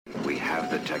We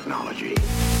have the technology.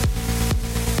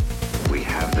 We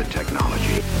have the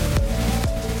technology.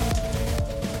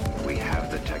 We have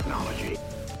the technology.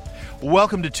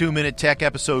 Welcome to 2 Minute Tech,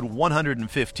 episode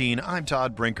 115. I'm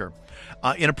Todd Brinker.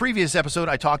 In a previous episode,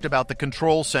 I talked about the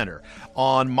control center.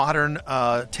 On modern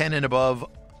 10 and above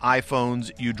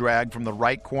iPhones, you drag from the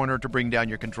right corner to bring down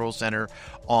your control center.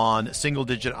 On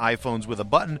single-digit iPhones with a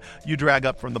button, you drag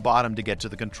up from the bottom to get to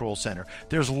the control center.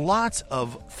 There's lots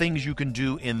of things you can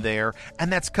do in there,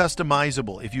 and that's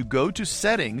customizable. If you go to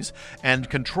Settings and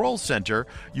Control Center,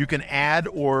 you can add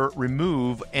or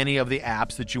remove any of the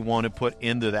apps that you want to put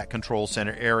into that control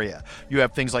center area. You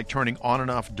have things like turning on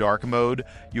and off dark mode.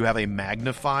 You have a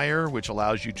magnifier, which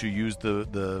allows you to use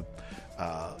the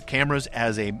cameras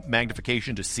as a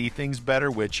magnification to see things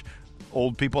better, which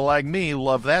old people like me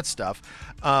love that stuff.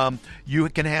 You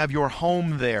can have your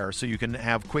home there, so you can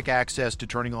have quick access to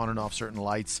turning on and off certain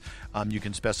lights. You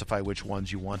can specify which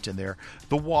ones you want in there.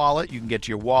 The wallet, you can get to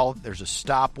your wallet. There's a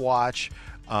stopwatch.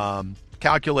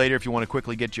 Calculator, if you want to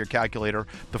quickly get to your calculator.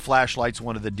 The flashlight's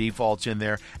one of the defaults in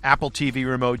there. Apple TV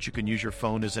remote, you can use your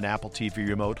phone as an Apple TV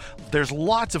remote. There's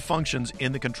lots of functions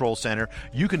in the control center.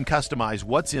 You can customize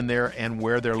what's in there and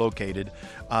where they're located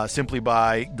simply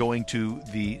by going to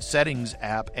the Settings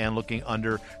app and looking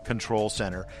under Control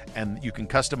Center. And you can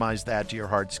customize that to your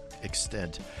heart's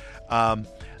extent.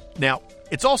 Now,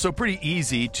 it's also pretty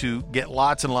easy to get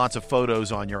lots and lots of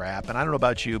photos on your app. And I don't know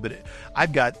about you, but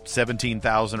I've got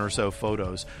 17,000 or so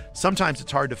photos. Sometimes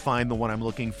it's hard to find the one I'm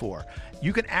looking for.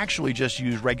 You can actually just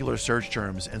use regular search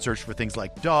terms and search for things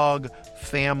like dog,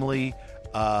 family,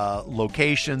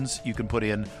 locations. You can put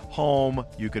in home,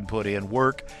 you can put in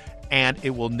work, and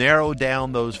it will narrow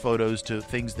down those photos to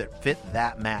things that fit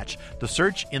that match. The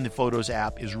search in the Photos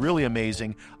app is really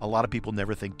amazing. A lot of people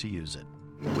never think to use it.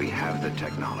 We have the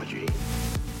technology.